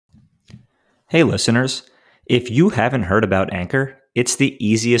Hey, listeners. If you haven't heard about Anchor, it's the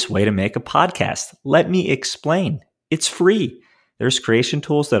easiest way to make a podcast. Let me explain. It's free. There's creation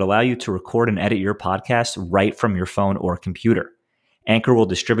tools that allow you to record and edit your podcast right from your phone or computer. Anchor will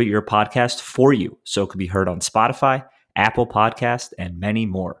distribute your podcast for you so it can be heard on Spotify, Apple Podcast, and many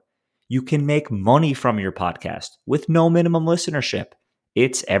more. You can make money from your podcast with no minimum listenership.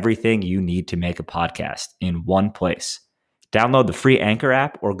 It's everything you need to make a podcast in one place. Download the free Anchor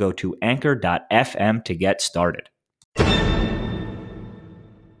app or go to anchor.fm to get started.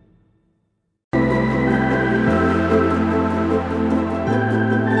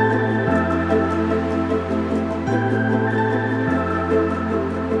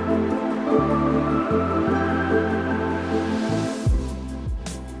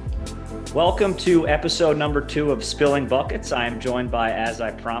 Welcome to episode number 2 of Spilling Buckets. I am joined by, as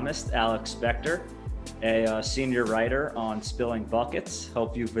I promised, Alex Spector, a senior writer on Spilling Buckets.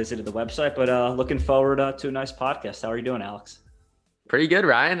 Hope you visited the website, but looking forward to a nice podcast. How are you doing, Alex? Pretty good,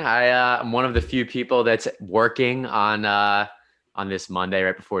 Ryan. I'm one of the few people that's working on this Monday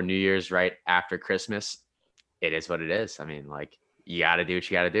right before New Year's, right after Christmas. It is what it is. I mean, like, you got to do what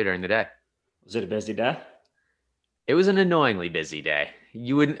you got to do during the day. Was it a busy day? It was an annoyingly busy day.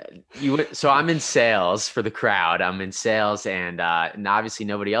 So I'm in sales for the crowd. I'm in sales and obviously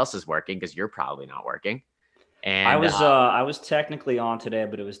nobody else is working because you're probably not working. And I was technically on today,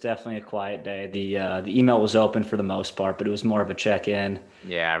 but it was definitely a quiet day. The email was open for the most part, but it was more of a check-in,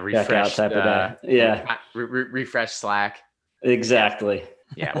 refresh type of day. Yeah, refresh Slack. Exactly.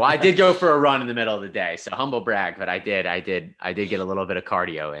 Yeah. Well, I did go for a run in the middle of the day, so humble brag, but I did get a little bit of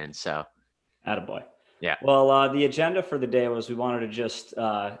cardio in. So, attaboy. Yeah. Well, the agenda for the day was we wanted to just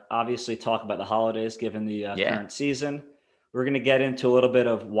obviously talk about the holidays, given the current season. We're going to get into a little bit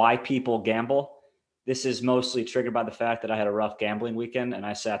of why people gamble. This is mostly triggered by the fact that I had a rough gambling weekend, and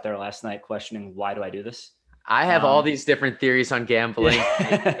I sat there last night questioning, why do I do this? I have all these different theories on gambling.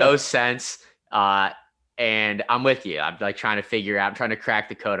 Make no sense. And I'm with you. I'm like trying to crack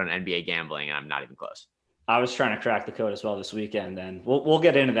the code on NBA gambling, and I'm not even close. I was trying to crack the code as well this weekend, and we'll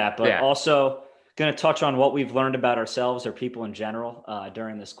get into that. But also going to touch on what we've learned about ourselves or people in general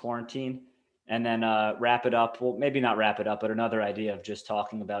during this quarantine, and then wrap it up. Well, maybe not wrap it up, but another idea of just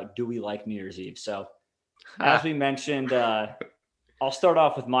talking about, do we like New Year's Eve? So as we mentioned, I'll start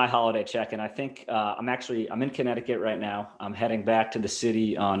off with my holiday check. And I think I'm in Connecticut right now. I'm heading back to the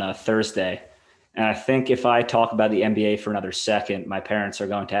city on Thursday. And I think if I talk about the NBA for another second, my parents are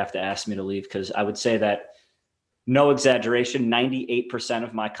going to have to ask me to leave, because I would say that, no exaggeration, 98%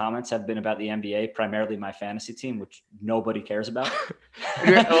 of my comments have been about the NBA, primarily my fantasy team, which nobody cares about.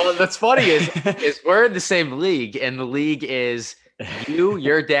 Well, that's funny is we're in the same league, and the league is you,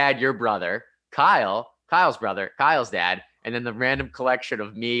 your dad, your brother, Kyle's brother, Kyle's dad, and then the random collection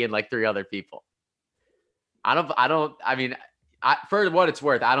of me and like 3 other people. For what it's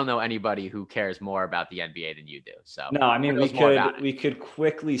worth, I don't know anybody who cares more about the NBA than you do. So no, I mean, we could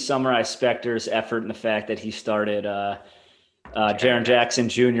quickly summarize Spector's effort in the fact that he started Jaren Jackson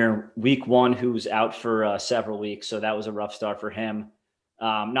Jr. week 1, who's out for several weeks. So that was a rough start for him.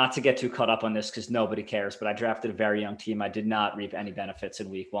 Not to get too caught up on this because nobody cares, but I drafted a very young team. I did not reap any benefits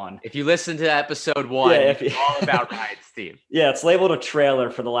in week 1. If you listen to episode 1, it's all about Ryan's team. Yeah, it's labeled a trailer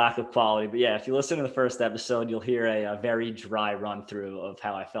for the lack of quality. But yeah, if you listen to the first episode, you'll hear a very dry run through of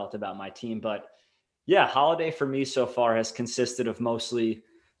how I felt about my team. But yeah, holiday for me so far has consisted of mostly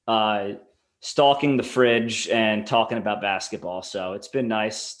stalking the fridge and talking about basketball. So it's been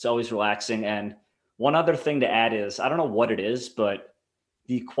nice. It's always relaxing. And one other thing to add is, I don't know what it is, but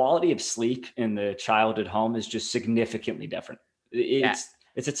the quality of sleep in the childhood home is just significantly different. It's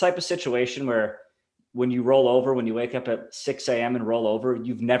a type of situation where when you wake up at 6 a.m. and roll over,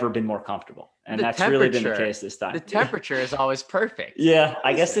 you've never been more comfortable. And that's really been the case this time. The temperature is always perfect. Yeah,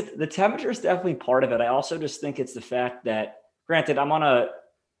 I guess the temperature is definitely part of it. I also just think it's the fact that, granted,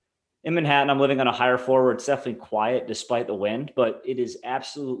 in Manhattan, I'm living on a higher floor where it's definitely quiet despite the wind, but it is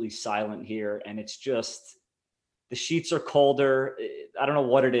absolutely silent here. And it's just, the sheets are colder. I don't know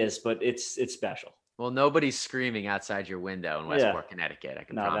what it is, but it's special. Well, nobody's screaming outside your window in Westport, Connecticut. I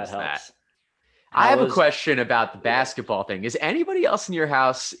can promise that. I have a question about the basketball thing. Is anybody else in your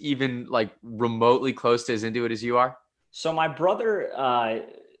house even like remotely close to as into it as you are? So my brother,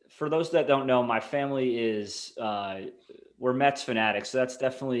 for those that don't know, my family is we're Mets fanatics. So that's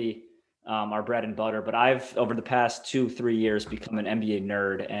definitely our bread and butter. But I've, over the past 2-3 years, become an NBA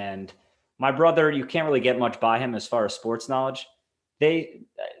nerd. And my brother, you can't really get much by him as far as sports knowledge.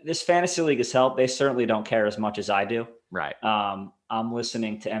 This fantasy league has helped. They certainly don't care as much as I do. Right. I'm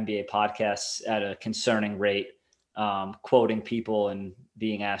listening to NBA podcasts at a concerning rate. quoting people and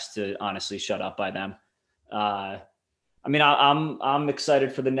being asked to honestly shut up by them. I mean, I'm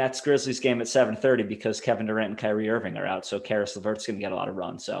excited for the Nets Grizzlies game at 7:30 because Kevin Durant and Kyrie Irving are out, so Karis LeVert's going to get a lot of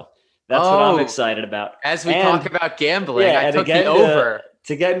run. So that's what I'm excited about. As we talk about gambling, I took the over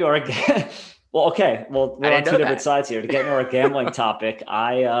to get into our. Well, okay. Well, we're on two different sides here. To get into our gambling topic,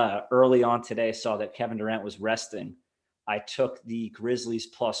 I early on today saw that Kevin Durant was resting. I took the Grizzlies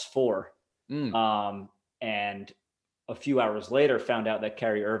 +4, and a few hours later found out that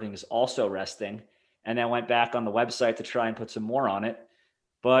Kyrie Irving is also resting. And then went back on the website to try and put some more on it.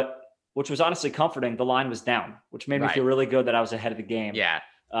 But which was honestly comforting. The line was down, which made me feel really good that I was ahead of the game. Yeah.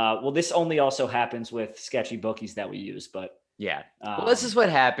 Well, this only also happens with sketchy bookies that we use, but yeah. Well, this is what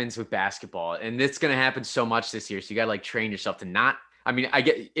happens with basketball, and it's going to happen so much this year. So you got to like train yourself to not. I mean, I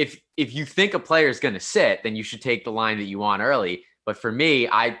get if you think a player is going to sit, then you should take the line that you want early. But for me,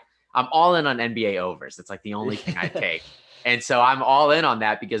 I'm all in on NBA overs. That's like the only thing I take, and so I'm all in on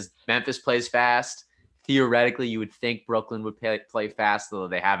that because Memphis plays fast. Theoretically, you would think Brooklyn would play fast, although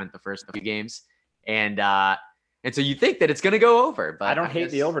they haven't the first few games. And so you think that it's going to go over. But I don't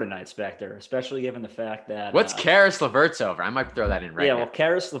hate the over tonight, Spector, especially given the fact that... What's Karis LeVert's over? I might throw that in right now. Yeah, well,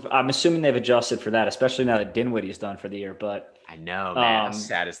 Karis LeVert, I'm assuming they've adjusted for that, especially now that Dinwiddie's done for the year. But I know, man. How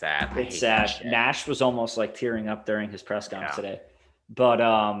sad is that? It's sad. Nash was almost like tearing up during his press conference today. But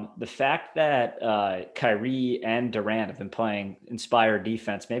the fact that Kyrie and Durant have been playing inspired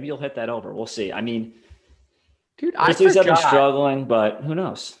defense, maybe you'll hit that over. We'll see. I mean... Dude, Grizzlies have been struggling, but who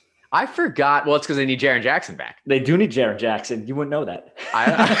knows? I forgot. Well, it's because they need Jaren Jackson back. They do need Jaren Jackson. You wouldn't know that.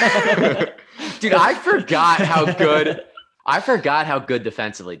 Dude, I forgot how good. I forgot how good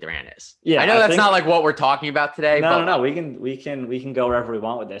defensively Durant is. Yeah, I know that's not like what we're talking about today. No. We can go wherever we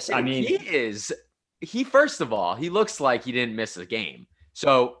want with this. I mean, he first of all, he looks like he didn't miss a game.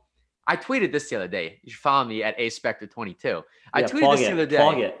 So I tweeted this the other day. You should follow me at Spector22. I tweeted this the other day.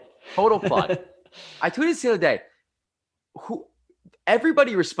 Plug it. Total plug. I tweeted this the other day.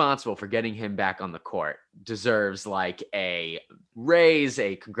 Everybody responsible for getting him back on the court deserves like a raise,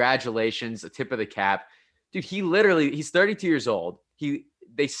 a congratulations, a tip of the cap. Dude, he's 32 years old.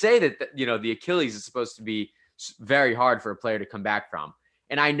 They say that, the Achilles is supposed to be very hard for a player to come back from.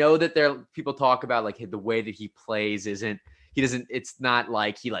 And I know that people talk about like the way that he plays it's not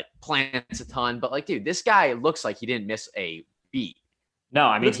like he like plants a ton, but like, dude, this guy looks like he didn't miss a beat. No,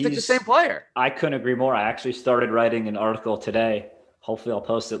 I mean, he's the same player. I couldn't agree more. I actually started writing an article today. Hopefully I'll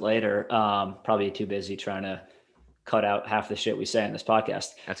post it later. Probably too busy trying to cut out half the shit we say in this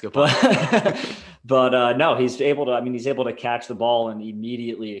podcast. That's a good point. But no, he's able to catch the ball and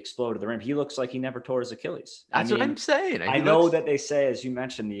immediately explode to the rim. He looks like he never tore his Achilles. That's what I'm saying. I know that they say, as you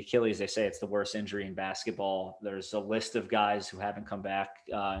mentioned, the Achilles, they say it's the worst injury in basketball. There's a list of guys who haven't come back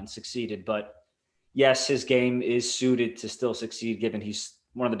and succeeded, but yes, his game is suited to still succeed given he's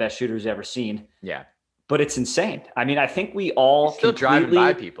one of the best shooters ever seen. Yeah. But it's insane. I mean, I think we all still driving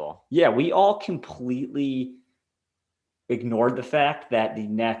by people. Yeah, we all completely ignored the fact that the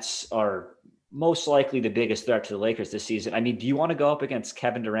Nets are most likely the biggest threat to the Lakers this season. I mean, do you want to go up against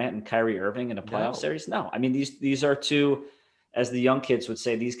Kevin Durant and Kyrie Irving in a playoff series? No. I mean, these are two, as the young kids would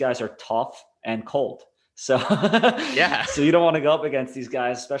say, these guys are tough and cold. So yeah. So you don't want to go up against these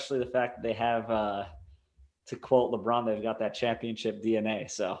guys, especially the fact that they have, to quote LeBron, they've got that championship DNA.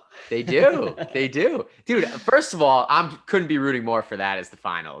 So they do, dude. First of all, couldn't be rooting more for that as the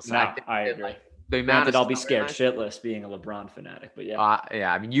finals. No, I agree. Like, the amount I'll be scared shitless being a LeBron fanatic, but yeah.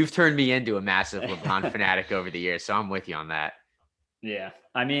 I mean, you've turned me into a massive LeBron fanatic over the years, so I'm with you on that. Yeah,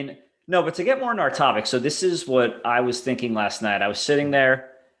 I mean, no, but to get more into our topic, so this is what I was thinking last night. I was sitting there.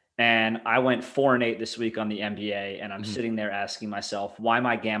 And I went 4-8 this week on the NBA, and I'm sitting there asking myself, why am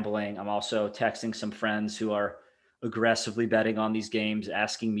I gambling? I'm also texting some friends who are aggressively betting on these games,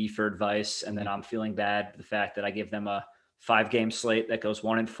 asking me for advice. And then I'm feeling bad the fact that I give them a 5-game slate that goes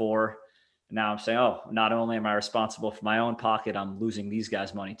 1-4. And now I'm saying, oh, not only am I responsible for my own pocket, I'm losing these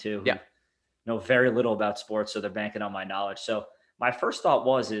guys money too. Yeah. Know very little about sports, so they're banking on my knowledge. So my first thought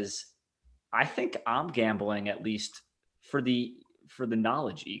is I think I'm gambling at least for the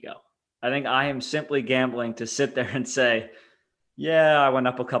knowledge ego. I think I am simply gambling to sit there and say, yeah, I went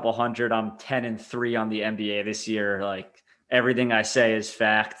up a couple hundred. I'm 10-3 on the NBA this year. Like everything I say is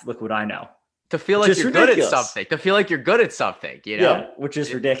fact. Look what I know. To feel like you're good at something. To feel like you're good at something, Yeah, which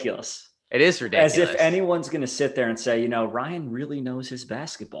is ridiculous. It is ridiculous. As if anyone's going to sit there and say, Ryan really knows his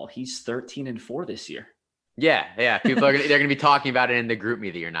basketball. He's 13-4 this year. Yeah. People they're going to be talking about it in the group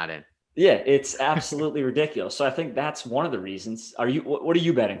me that you're not in. Yeah, it's absolutely ridiculous. So I think that's one of the reasons. What are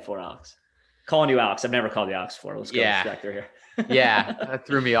you betting for, Alex? Calling you Alex. I've never called you Alex before. Let's go with Spector here. Yeah, that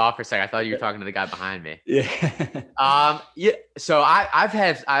threw me off for a second. I thought you were talking to the guy behind me. Yeah. Yeah. So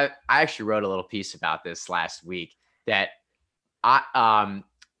I actually wrote a little piece about this last week that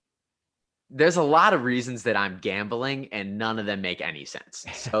there's a lot of reasons that I'm gambling and none of them make any sense.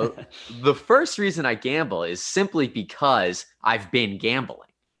 So the first reason I gamble is simply because I've been gambling.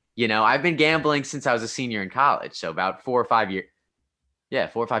 I've been gambling since I was a senior in college. So about 4 or 5 years. Yeah,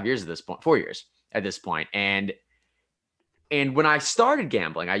 4 or 5 years at this point, 4 years at this point. And when I started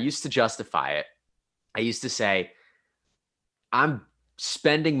gambling, I used to justify it. I used to say, I'm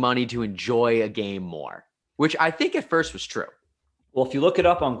spending money to enjoy a game more, which I think at first was true. Well, if you look it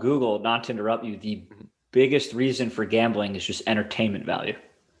up on Google, not to interrupt you, the biggest reason for gambling is just entertainment value.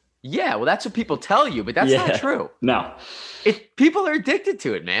 Yeah, well, that's what people tell you, but that's not true. No. People are addicted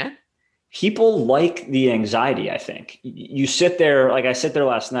to it, man. People like the anxiety, I think. You sit there, like I sit there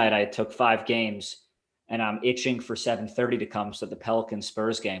last night, I took 5 games and I'm itching for 7:30 to come so the Pelicans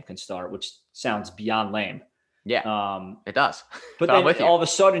Spurs game can start, which sounds beyond lame. Yeah, it does. But then all of a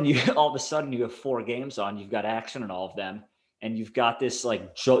sudden you have 4 games on, you've got action in all of them, and you've got this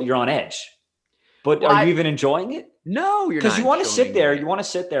you're on edge. But are you even enjoying it? No, you're not. Because you want to sit there. You want to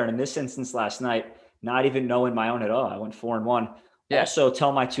sit there. And in this instance last night, not even knowing my own at all, I went 4-1. Yeah. Also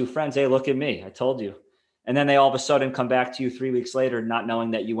tell my 2 friends, hey, look at me. I told you. And then they all of a sudden come back to you 3 weeks later, not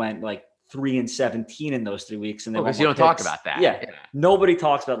knowing that you went 3-17 in those 3 weeks. And because you don't talk about that. Yeah. Nobody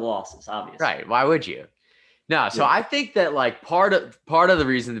talks about the losses, obviously. Right. Why would you? No. So I think that part of the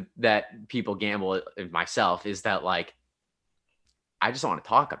reason that people gamble, myself, is that I just don't want to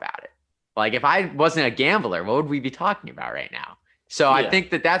talk about it. If I wasn't a gambler, what would we be talking about right now? So I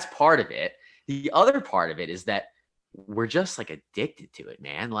think that that's part of it. The other part of it is that we're just addicted to it,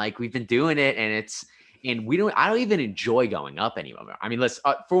 man. We've been doing it and I don't even enjoy going up anymore. I mean,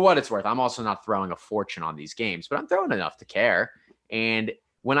 for what it's worth, I'm also not throwing a fortune on these games, but I'm throwing enough to care. And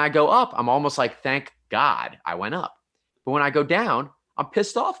when I go up, I'm almost thank God I went up. But when I go down, I'm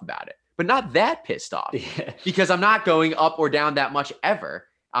pissed off about it, but not that pissed off because I'm not going up or down that much ever.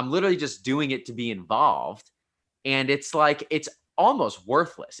 I'm literally just doing it to be involved. And it's it's almost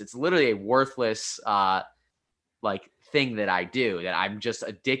worthless. It's literally a worthless, thing that I do that I'm just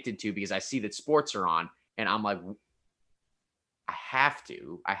addicted to because I see that sports are on and I'm I have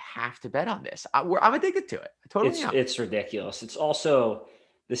to bet on this. I'm addicted to it. I totally am. It's ridiculous. It's also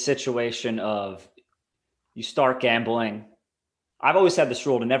the situation of you start gambling. I've always had this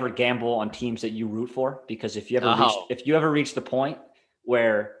rule to never gamble on teams that you root for, because if you ever reach the point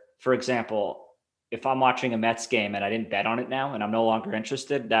where, for example, if I'm watching a Mets game and I didn't bet on it now and I'm no longer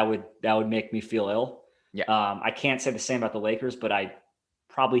interested, that would make me feel ill. Yeah. I can't say the same about the Lakers, but I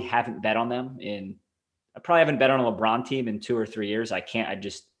probably haven't bet on them I probably haven't bet on a LeBron team in 2 or 3 years. I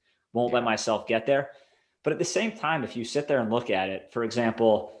just won't let myself get there. But at the same time, if you sit there and look at it, for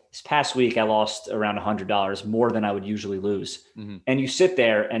example, this past week, I lost around $100, more than I would usually lose. Mm-hmm. And you sit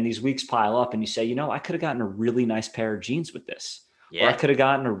there and these weeks pile up and you say, I could have gotten a really nice pair of jeans with this. Yeah. Or I could have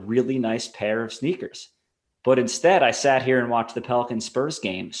gotten a really nice pair of sneakers. But instead, I sat here and watched the Pelicans Spurs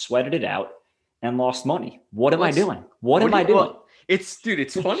game, sweated it out, and lost money. What am I doing? What am I doing? It's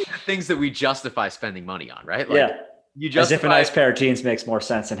funny the things that we justify spending money on, right? You justify, as if a nice pair of jeans makes more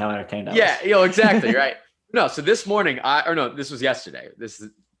sense than how entertained I was. Yeah, exactly, right. No, so this morning, this was yesterday.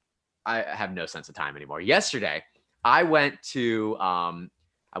 I have no sense of time anymore. Yesterday, I went on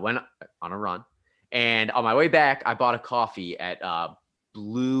a run, and on my way back, I bought a coffee at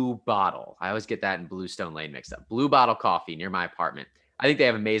Blue Bottle. I always get that and Bluestone Lane mixed up. Blue Bottle Coffee near my apartment. I think they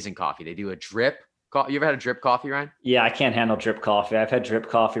have amazing coffee. They do a drip. You ever had a drip coffee, Ryan? Yeah, I can't handle drip coffee. I've had drip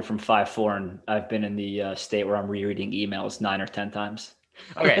coffee from 5-4, and I've been in the state where I'm rereading emails 9 or 10 times.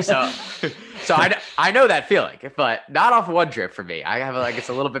 Okay, so I know that feeling, but not off one drip for me. I have it's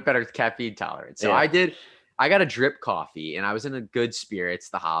a little bit better caffeine tolerance. So yeah. I got a drip coffee, and I was in a good spirits.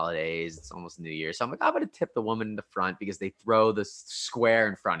 The holidays, it's almost New Year, so I'm I'm going to tip the woman in the front because they throw the square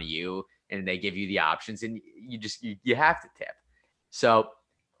in front of you and they give you the options, and you have to tip. So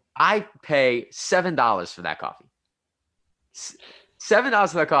I pay $7 for that coffee. $7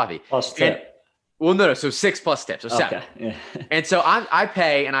 for that coffee. Plus tip. No. So 6 plus tips. So 7. Okay. Yeah. And so I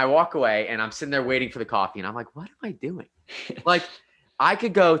pay and I walk away and I'm sitting there waiting for the coffee. And I'm like, what am I doing? I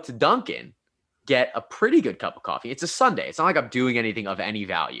could go to Dunkin', get a pretty good cup of coffee. It's a Sunday. It's not like I'm doing anything of any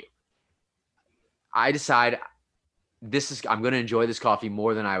value. I decide I'm going to enjoy this coffee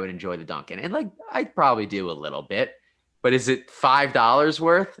more than I would enjoy the Dunkin'. And I probably do a little bit. But is it $5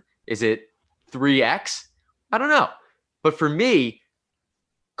 worth? Is it 3x? I don't know. But for me,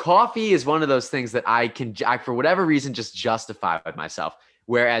 coffee is one of those things that I for whatever reason, just justify with myself.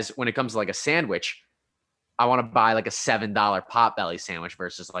 Whereas when it comes to a sandwich, I want to buy like a $7 Potbelly sandwich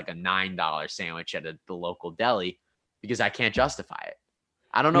versus like a $9 sandwich at the local deli because I can't justify it.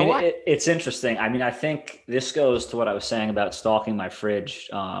 I don't know why. It's interesting. I mean, I think this goes to what I was saying about stalking my fridge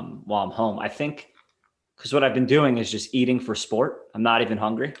while I'm home. I think because what I've been doing is just eating for sport. I'm not even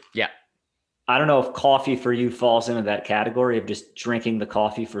hungry. Yeah. I don't know if coffee for you falls into that category of just drinking the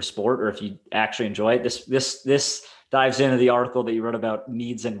coffee for sport, or if you actually enjoy it. This dives into the article that you wrote about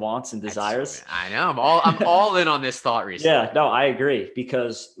needs and wants and desires. I know. I'm all in on this thought recently. Yeah, no, I agree,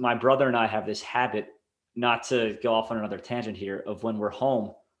 because my brother and I have this habit, not to go off on another tangent here, of when we're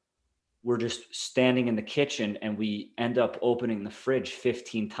home, we're just standing in the kitchen and we end up opening the fridge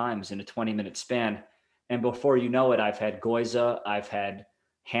 15 times in a 20-minute span. And before you know it, I've had Goiza, I've had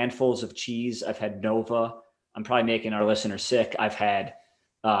handfuls of cheese, I've had Nova. I'm probably making our listeners sick. I've had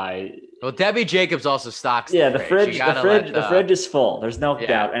well, Debbie Jacobs also stocks the fridge. The fridge is full. There's no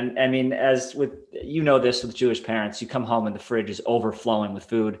doubt. And I mean, as with this with Jewish parents, you come home and the fridge is overflowing with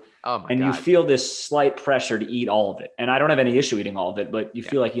food. Oh my and God. You feel this slight pressure to eat all of it. And I don't have any issue eating all of it, but you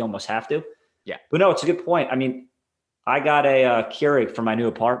feel like you almost have to. Yeah. But no, it's a good point. I mean, I got a Keurig for my new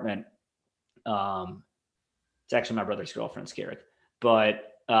apartment. It's actually my brother's girlfriend's Keurig, but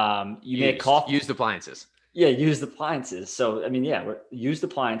you make coffee. Used appliances. Yeah, used appliances. So, I mean, we're used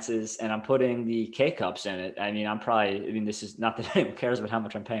appliances, and I'm putting the K-cups in it. I mean, this is not that anyone cares about how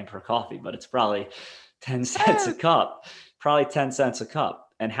much I'm paying per coffee, but it's probably 10 cents a cup. Probably 10 cents a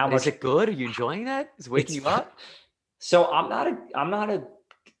cup. And how much? Is it good? Are you enjoying that? Is it waking you up? So I'm not a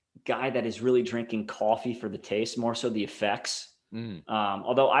guy that is really drinking coffee for the taste, more so the effects.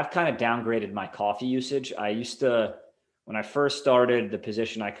 Although I've kind of downgraded my coffee usage. I used to, when I first started the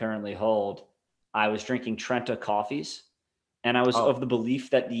position I currently hold, I was drinking Trenta coffees, and I was of the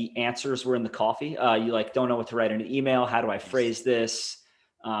belief that the answers were in the coffee. You don't know what to write in an email. How do I phrase this?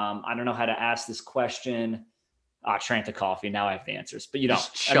 I don't know how to ask this question. Trenta coffee. Now I have the answers, but you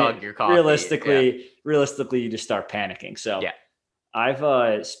don't chug your coffee. Realistically, you just start panicking. So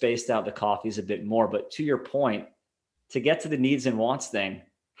I've spaced out the coffees a bit more, but to your point, to get to the needs and wants thing,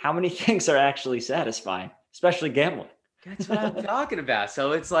 how many things are actually satisfying, especially gambling? That's what I'm talking about.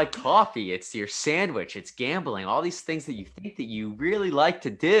 So it's like coffee, it's your sandwich, it's gambling, all these things that you think that you really like to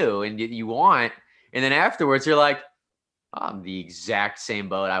do and you want. And then afterwards you're like, I'm the exact same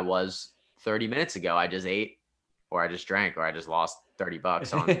boat I was 30 minutes ago. I just ate, or I just drank, or I just lost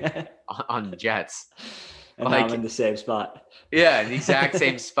 $30 on the Jets. And now I'm in the same spot. Yeah, the exact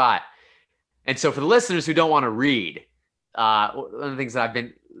same spot. And so for the listeners who don't want to read, one of the things that I've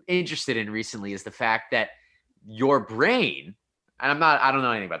been interested in recently is the fact that your brain, and I don't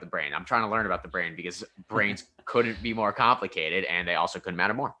know anything about the brain. I'm trying to learn about the brain because brains couldn't be more complicated and they also couldn't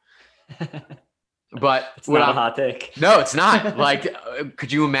matter more. But it's not a hot take. No, it's not.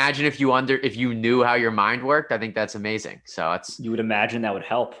 Could you imagine if you knew how your mind worked? I think that's amazing. So you would imagine that would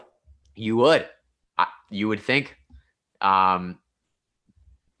help. You would. You would think, the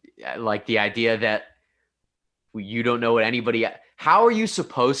idea that you don't know what anybody. How are you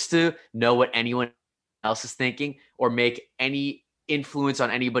supposed to know what anyone else is thinking or make any influence on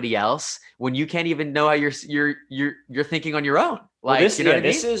anybody else when you can't even know how you're thinking on your own? This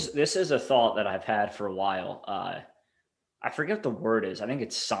is a thought that I've had for a while. I forget what the word is. I think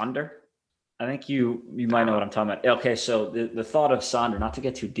it's Sonder. I think you might know what I'm talking about. Okay, so the thought of Sonder, not to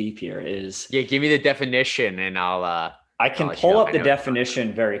get too deep here, is give me the definition and I can pull up the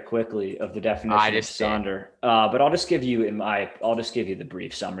definition very quickly of the definition of Sonder, but I'll just give you the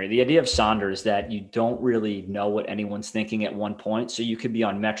brief summary. The idea of Sonder is that you don't really know what anyone's thinking at one point. So you could be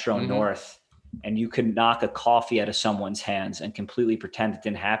on Metro North and you could knock a coffee out of someone's hands and completely pretend it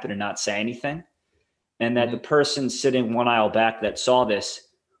didn't happen and not say anything. And that the person sitting one aisle back that saw this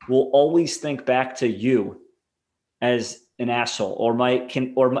will always think back to you as an asshole, or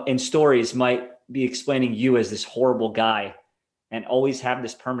in stories might be explaining you as this horrible guy and always have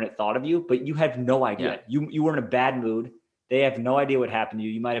this permanent thought of you, but you have no idea. You were in a bad mood. They have no idea what happened to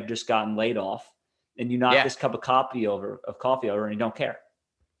you. You might have just gotten laid off and you knocked this cup of coffee over and you don't care.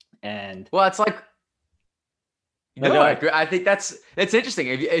 And it's like, I think that's interesting.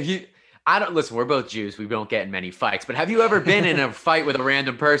 If you, I don't listen, we're both Jews. We don't get in many fights, but have you ever been in a fight with a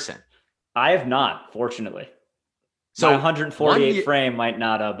random person? I have not, fortunately. So my 148 frame might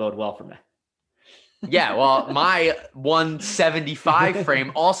not bode well for me. Yeah, well, my 175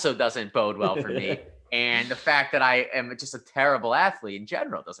 frame also doesn't bode well for me. And the fact that I am just a terrible athlete in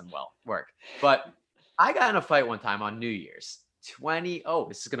general doesn't work. But I got in a fight one time on New Year's.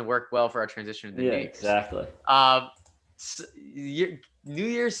 This is going to work well for our transition to New Year's. Exactly. New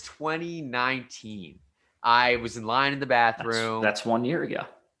Year's 2019. I was in line in the bathroom. That's 1 year ago.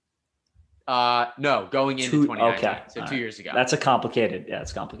 No, going into 2019. Okay. So All 2 years ago. That's a complicated. Yeah,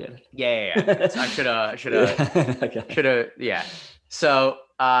 it's complicated. Yeah. I should have. Yeah. So,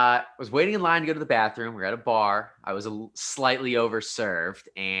 was waiting in line to go to the bathroom. We are at a bar. I was slightly overserved,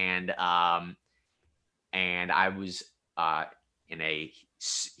 and I was in a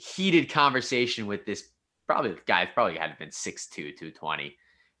heated conversation with this guy probably had been 6'2", 220.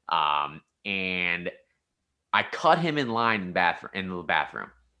 And I cut him in line in the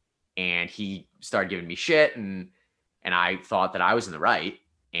bathroom, and he started giving me shit, and I thought that I was in the right,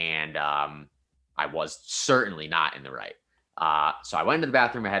 and I was certainly not in the right. So I went into the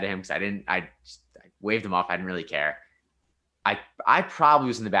bathroom ahead of him because I waved him off. I didn't really care. I probably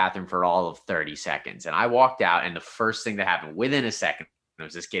was in the bathroom for all of 30 seconds, and I walked out, and the first thing that happened within a second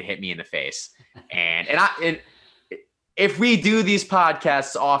was this kid hit me in the face. And if we do these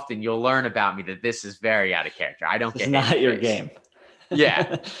podcasts often, you'll learn about me that this is very out of character. I don't get hit. It's not your game.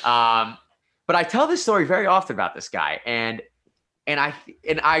 Yeah. But I tell this story very often about this guy, and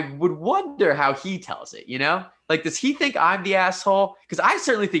I would wonder how he tells it, Like, does he think I'm the asshole? Because I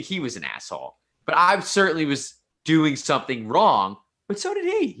certainly think he was an asshole, but I certainly was doing something wrong, but so did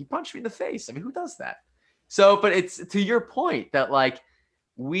he. He punched me in the face. I mean, who does that? So, but it's to your point that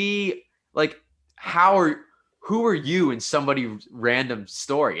who are you in somebody's random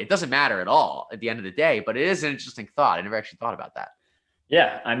story? It doesn't matter at all at the end of the day, but it is an interesting thought. I never actually thought about that.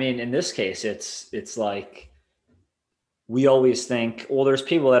 Yeah. I mean, in this case, it's like, we always think, well, there's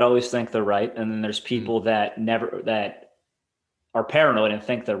people that always think they're right. And then there's people that are paranoid and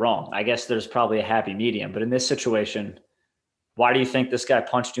think they're wrong. I guess there's probably a happy medium, but in this situation, why do you think this guy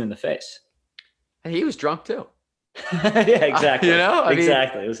punched you in the face? And he was drunk too. Yeah, exactly.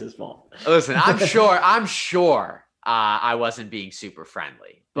 Exactly. It was his fault. Listen, I'm sure I wasn't being super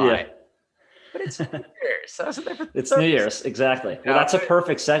friendly, but it's New Year's. So it's New Year's. Exactly. Well, that's a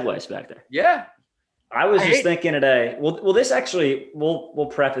perfect segue, Spector. Yeah. I was just thinking today, well, this actually, we'll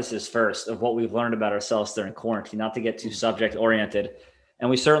preface this first of what we've learned about ourselves during quarantine, not to get too subject oriented. And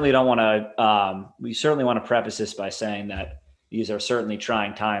we certainly don't want to preface this by saying that these are certainly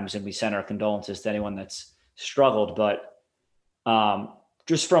trying times, and we send our condolences to anyone that's struggled. But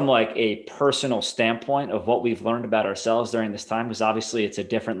just from like a personal standpoint of what we've learned about ourselves during this time, because obviously it's a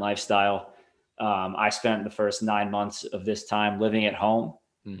different lifestyle. I spent the first 9 months of this time living at home.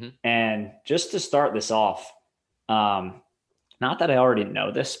 Mm-hmm. And just to start this off, not that I already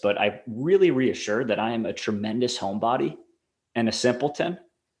know this, but I'm really reassured that I am a tremendous homebody and a simpleton.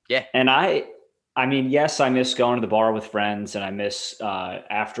 Yeah. And I mean, yes, I miss going to the bar with friends, and I miss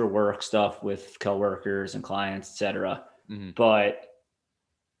after work stuff with coworkers and clients, etc. Mm-hmm. But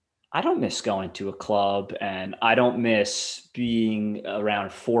I don't miss going to a club, and I don't miss being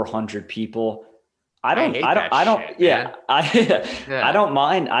around 400 people. I don't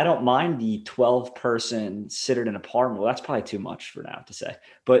mind the 12 person sit in an apartment. Well, that's probably too much for now to say,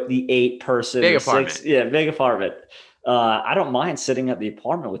 but the 8 person, big apartment. Big apartment. I don't mind sitting at the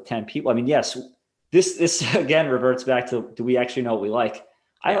apartment with 10 people. I mean, yes, this again reverts back to, do we actually know what we like?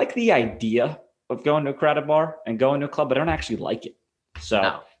 Yeah. I like the idea of going to a crowded bar and going to a club, but I don't actually like it.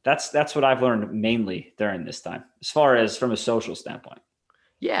 So that's what I've learned mainly during this time, as far as from a social standpoint.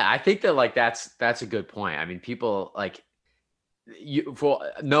 Yeah, I think that that's a good point. I mean, people for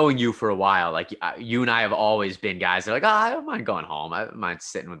knowing you for a while, you and I have always been guys that are like, I don't mind going home. I don't mind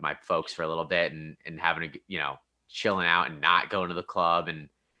sitting with my folks for a little bit and having chilling out and not going to the club. And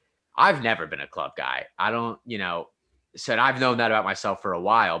I've never been a club guy. I don't, so I've known that about myself for a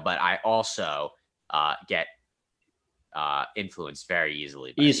while, but I also get influenced very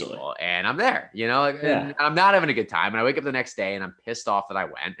easily by people, and I'm there, and I'm not having a good time, and I wake up the next day and I'm pissed off that I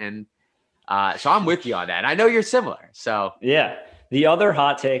went, and so I'm with you on that. And I know you're similar. So yeah, the other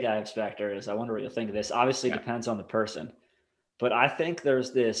hot take I have, Spector, is I wonder what you'll think of this. Obviously, it depends on the person, but I think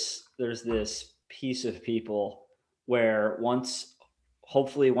there's this piece of people where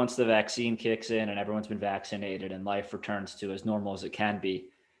hopefully once the vaccine kicks in and everyone's been vaccinated and life returns to as normal as it can be,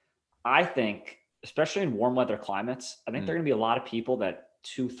 I think, especially in warm weather climates, I think there are going to be a lot of people that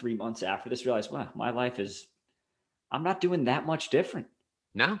 2-3 months after this realize, wow, my life I'm not doing that much different.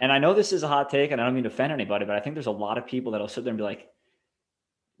 No. And I know this is a hot take, and I don't mean to offend anybody, but I think there's a lot of people that'll sit there and be like,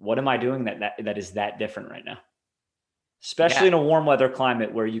 what am I doing that is that different right now? Especially in a warm weather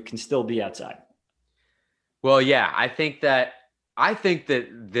climate where you can still be outside. Well, yeah, I think that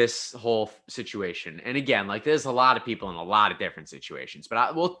this whole situation, and again, there's a lot of people in a lot of different situations,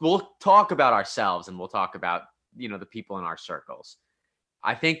 but we'll talk about ourselves, and we'll talk about, the people in our circles.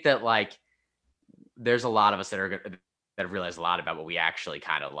 I think that there's a lot of us that have realized a lot about what we actually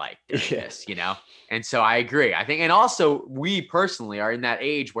kind of like during this, And so I agree. I think, and also we personally are in that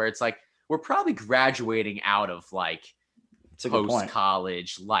age where it's we're probably graduating out of like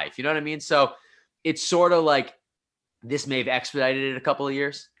post-college life. You know what I mean? So it's sort of like this may have expedited it a couple of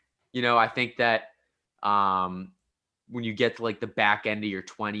years. You know, I think that when you get to like the back end of your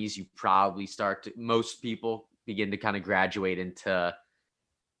 20s, you probably most people begin to kind of graduate into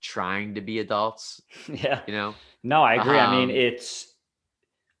trying to be adults. Yeah. You know? No, I agree. I mean, this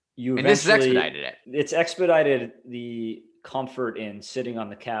has expedited it. It's expedited the comfort in sitting on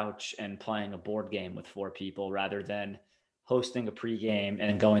the couch and playing a board game with 4 people rather than hosting a pregame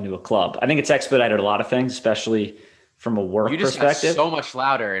and going to a club. I think it's expedited a lot of things, especially from a work perspective. Got so much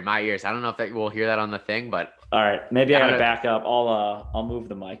louder in my ears. I don't know if that we'll hear that on the thing, but all right, maybe I got to back up. I'll move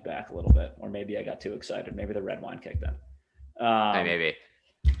the mic back a little bit, or maybe I got too excited. Maybe the red wine kicked in. Maybe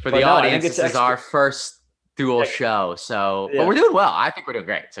for the audience, this is our first dual show, so but we're doing well. I think we're doing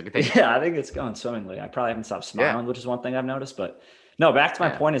great. So continue. Yeah, I think it's going swimmingly. I probably haven't stopped smiling, which is one thing I've noticed. But no, back to my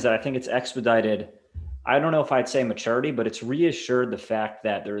point is that I think it's expedited. I don't know if I'd say maturity, but it's reassured the fact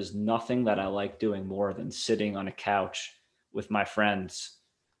that there is nothing that I like doing more than sitting on a couch with my friends,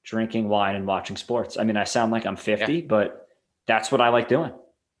 drinking wine and watching sports. I mean, I sound like I'm 50, but that's what I like doing.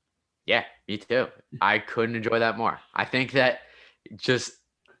 Yeah, me too. I couldn't enjoy that more. I think that just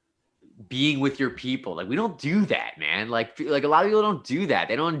being with your people, like we don't do that, man. Like a lot of people don't do that.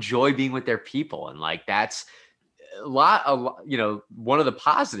 They don't enjoy being with their people. And like, that's a lot, you know, one of the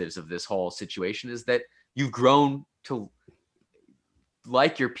positives of this whole situation is that you've grown to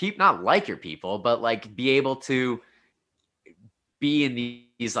like your people, not like your people, but like be able to be in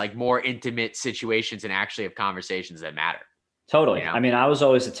these like more intimate situations and actually have conversations that matter. Totally. You know? I mean, I was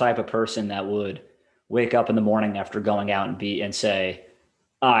always the type of person that would wake up in the morning after going out and say,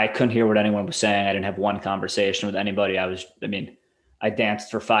 I couldn't hear what anyone was saying. I didn't have one conversation with anybody. I danced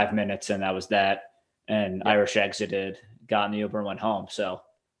for 5 minutes and that was that. And Irish exited, got in the Uber and went home. So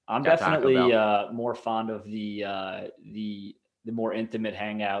I'm definitely more fond of the more intimate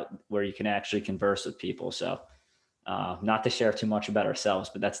hangout where you can actually converse with people. So not to share too much about ourselves,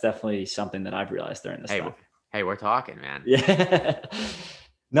 but that's definitely something that I've realized during this time. Hey, we're talking, man. Yeah.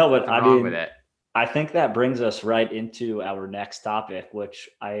 No, but I mean, with it. I think that brings us right into our next topic, which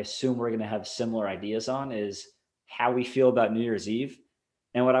I assume we're going to have similar ideas on, is how we feel about New Year's Eve.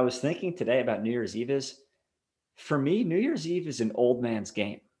 And what I was thinking today about New Year's Eve is, for me, New Year's Eve is an old man's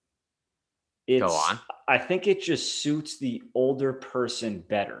game. Go on. I think it just suits the older person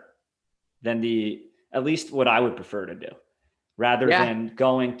better than at least what I would prefer to do, rather than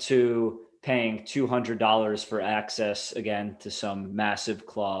paying $200 for access again to some massive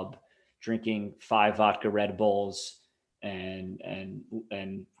club, drinking 5 vodka Red Bulls and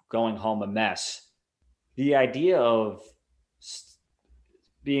going home a mess. The idea of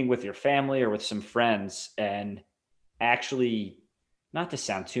being with your family or with some friends and actually, not to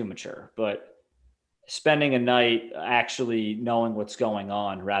sound too mature, but spending a night actually knowing what's going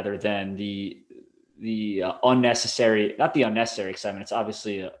on rather than the unnecessary, not the unnecessary excitement. It's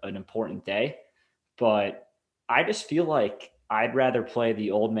obviously an important day, but I just feel like I'd rather play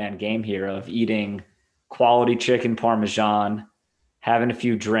the old man game here of eating quality chicken Parmesan, having a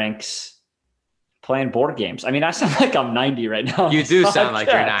few drinks, playing board games. I mean, I sound like I'm 90 right now. You do sound like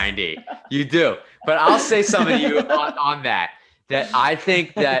you're 90. You do. But I'll say something to you on that I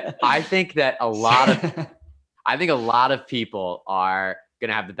think that a lot of people are going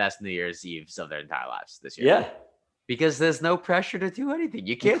to have the best New Year's Eves of their entire lives this year. Yeah. Because there's no pressure to do anything.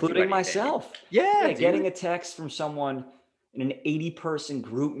 You can't including myself. Yeah. Getting a text from someone in an 80-person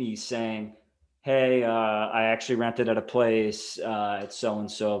group me saying, hey, I actually rented at a place at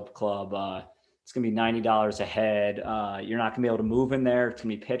so-and-so club. It's going to be $90 a head. You're not going to be able to move in there. It's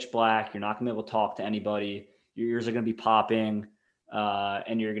going to be pitch black. You're not going to be able to talk to anybody. Your ears are going to be popping.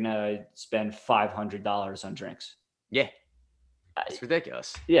 And you're going to spend $500 on drinks. Yeah. It's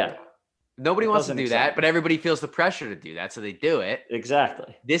ridiculous. Yeah. Nobody wants to do that, but everybody feels the pressure to do that. So they do it.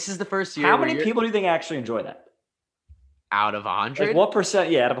 Exactly. This is the first year. How many people do you think actually enjoy that? Out of 100? Like what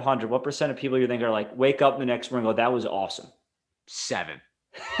percent? Yeah, out of 100. What percent of people you think are like, wake up the next morning and go, that was awesome? 7.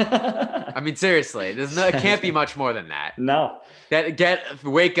 I mean, seriously, it can't be much more than that. No.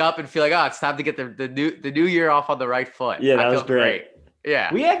 Wake up and feel like, it's time to get the new year off on the right foot. Yeah, that was great.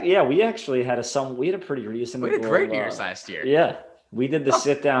 Yeah. We actually had a pretty reasonable. We had great New Year's last year. Yeah. We did the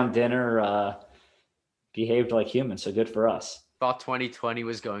sit down dinner, behaved like humans. So good for us. Thought 2020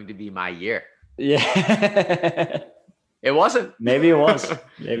 was going to be my year. Yeah. It wasn't. Maybe it was.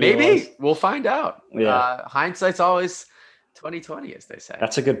 Maybe. We'll find out. Yeah. Hindsight's always 2020, as they say.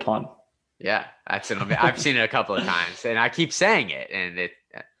 That's a good pun. Yeah. I've seen it a couple of times and I keep saying it and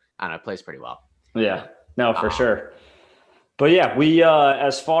I don't know, it plays pretty well. Yeah. No, for sure. But yeah, we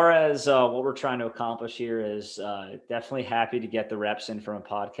as far as what we're trying to accomplish here is definitely happy to get the reps in from a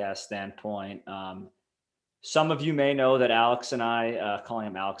podcast standpoint. Some of you may know that Alex and I, calling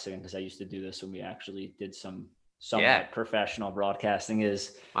him Alex again because I used to do this when we actually did somewhat professional broadcasting,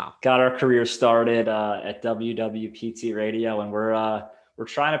 got our career started at WWPT Radio, and we're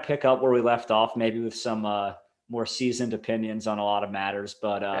trying to pick up where we left off, maybe with some more seasoned opinions on a lot of matters.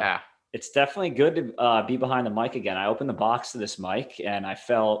 But it's definitely good to be behind the mic again. I opened the box to this mic and I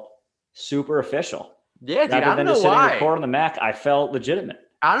felt super official. Yeah, dude, rather than just sitting and record on the Mac, I felt legitimate.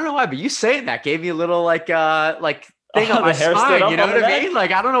 I don't know why, but you saying that gave me a little like thing on my spine. You know what I mean?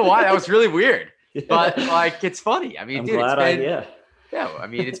 Like, I don't know why. That was really weird. Yeah. But like, it's funny. I mean, I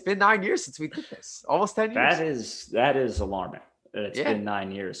mean, it's been 9 years since we did this. Almost 10 years. That is alarming. It's been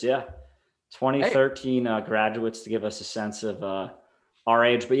 9 years. Yeah. 2013 graduates to give us a sense of our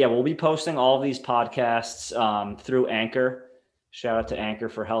age. But yeah, we'll be posting all of these podcasts through Anchor. Shout out to Anchor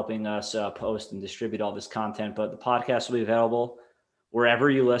for helping us post and distribute all this content. But the podcast will be available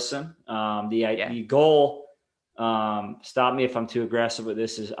wherever you listen. The goal, stop me if I'm too aggressive with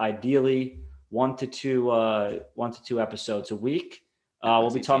this, is ideally one to two episodes a week.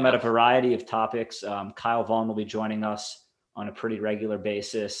 We'll be talking about a variety of topics. Kyle Vaughn will be joining us on a pretty regular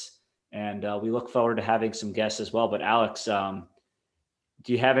basis, and we look forward to having some guests as well. But Alex,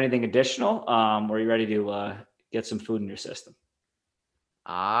 do you have anything additional? Or are you ready to get some food in your system?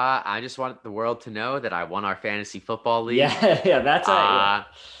 I just want the world to know that I won our fantasy football league. Yeah, that's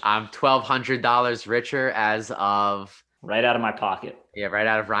I'm $1,200 richer as of right out of my pocket. Yeah, right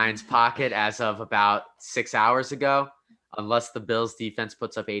out of Ryan's pocket as of about 6 hours ago, unless the Bills defense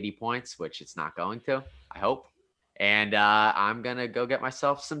puts up 80 points, which it's not going to, I hope. And I'm gonna go get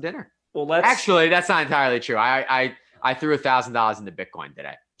myself some dinner. Well, actually, that's not entirely true. I threw $1,000 into Bitcoin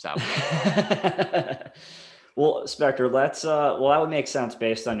today, so. Well, Spector, let's that would make sense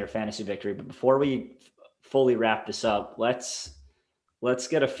based on your fantasy victory. But before we fully wrap this up, let's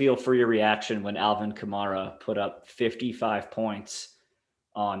get a feel for your reaction when Alvin Kamara put up 55 points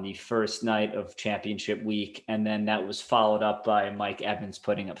on the first night of championship week, and then that was followed up by Mike Evans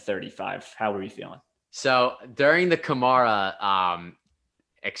putting up 35. How were you feeling? So during the Kamara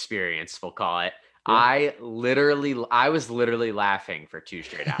experience, we'll call it, I was literally laughing for 2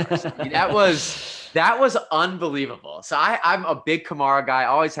 straight hours. I mean, that was unbelievable. So I'm a big Kamara guy,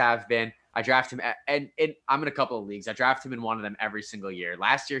 always have been. I draft him and I'm in a couple of leagues. I draft him in one of them every single year.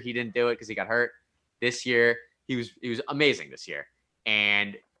 Last year he didn't do it because he got hurt. This year he was amazing this year.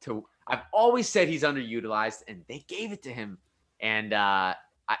 And I've always said he's underutilized, and they gave it to him. And I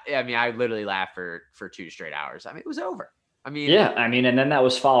literally laughed for 2 straight hours. I mean, it was over. And then that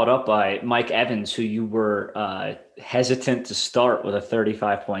was followed up by Mike Evans, who you were hesitant to start with a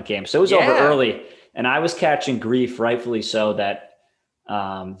 35-point game. So it was over early, and I was catching grief, rightfully so, that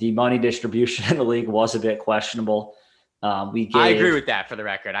the money distribution in the league was a bit questionable. I agree with that, for the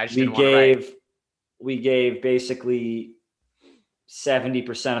record. We gave basically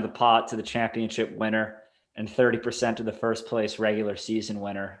 70% of the pot to the championship winner and 30% to the first place regular season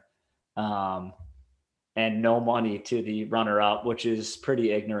winner. And no money to the runner-up, which is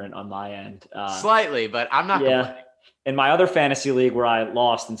pretty ignorant on my end. Slightly, but I'm not complaining. In my other fantasy league where I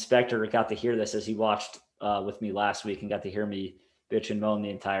lost, and Spector got to hear this as he watched with me last week and got to hear me bitch and moan the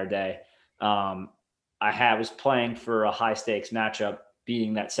entire day. I was playing for a high-stakes matchup,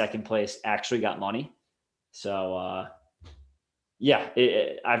 beating that second place, actually got money. So,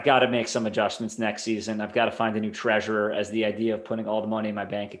 I've got to make some adjustments next season. I've got to find a new treasurer, as the idea of putting all the money in my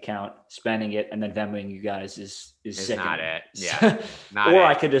bank account, spending it, and then Venmoing you guys is sick. Not it. Yeah.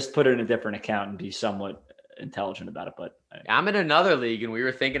 I could just put it in a different account and be somewhat intelligent about it. But I'm in another league, and we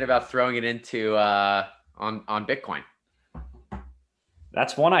were thinking about throwing it into on Bitcoin.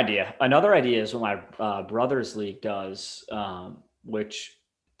 That's one idea. Another idea is what my brother's league does, which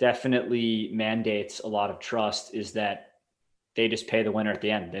definitely mandates a lot of trust, is that they just pay the winner at the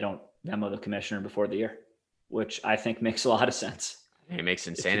end. They don't Venmo the commissioner before the year, which I think makes a lot of sense. It makes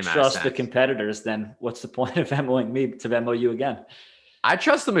insane amount of sense. If you trust the competitors, then what's the point of Venmoing me to Venmo you again? I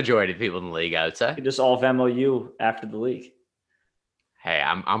trust the majority of people in the league, I would say. You just all Venmo you after the league. Hey,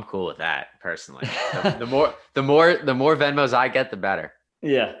 I'm cool with that personally. The more Venmos I get, the better.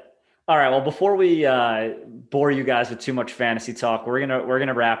 Yeah. All right. Well, before we bore you guys with too much fantasy talk, we're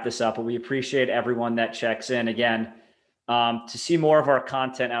gonna wrap this up. But we appreciate everyone that checks in again. To see more of our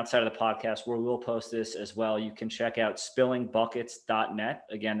content outside of the podcast, where we'll post this as well, you can check out spillingbuckets.net.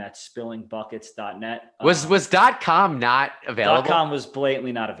 Again, that's spillingbuckets.net. Was .com not available? .com was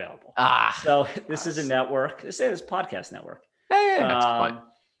blatantly not available. So this is a network. This is a podcast network. Yeah, that's fun.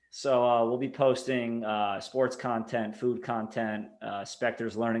 So we'll be posting sports content, food content,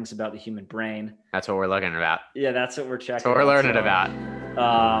 Spector's learnings about the human brain. That's what we're looking about. Yeah, that's what we're checking. That's what we're learning about.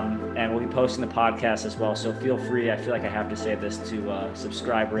 And we'll be posting the podcast as well. So feel free. I feel like I have to say this to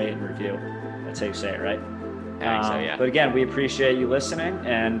subscribe, rate, and review. That's how you say it, right? I think so, yeah. But again, we appreciate you listening,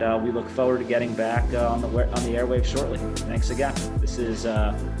 and we look forward to getting back on the airwaves shortly. Thanks again. This is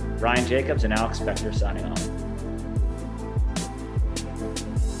Ryan Jacobs and Alex Spector signing off.